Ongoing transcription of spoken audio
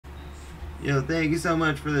Yo, thank you so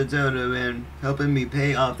much for the dono, man. Helping me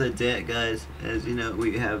pay off the debt, guys. As you know,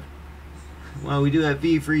 we have, well, we do have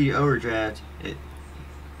fee-free overdraft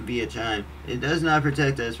via Chime. It does not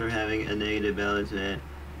protect us from having a negative balance, man.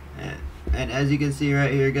 And as you can see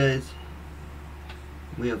right here, guys,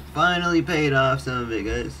 we have finally paid off some of it,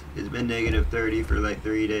 guys. It's been negative 30 for like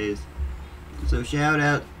 3 days. So shout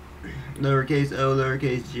out, lowercase o,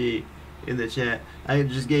 lowercase g, in the chat. I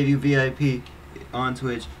just gave you VIP on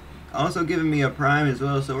Twitch. Also giving me a prime as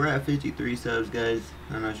well, so we're at 53 subs, guys.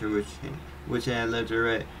 I'm not sure which hand, left or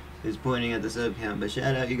right, is pointing at the sub count, but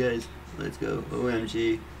shout out, you guys. Let's go.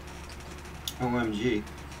 OMG. OMG.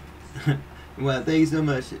 Well, thank you so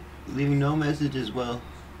much. Leaving no message as well.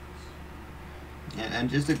 And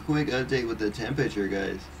just a quick update with the temperature,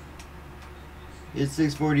 guys. It's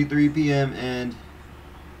 6:43 p.m. and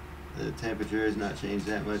the temperature has not changed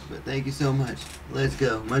that much, but thank you so much. Let's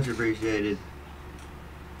go. Much appreciated.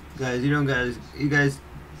 Guys, you guys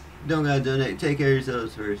don't gotta donate. Take care of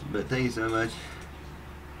yourselves first, but thank you so much.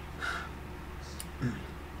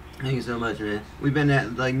 Thank you so much, man. We've been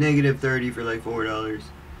at like negative 30 for like $4.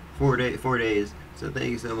 4 days. So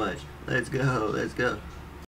thank you so much. Let's go. Let's go.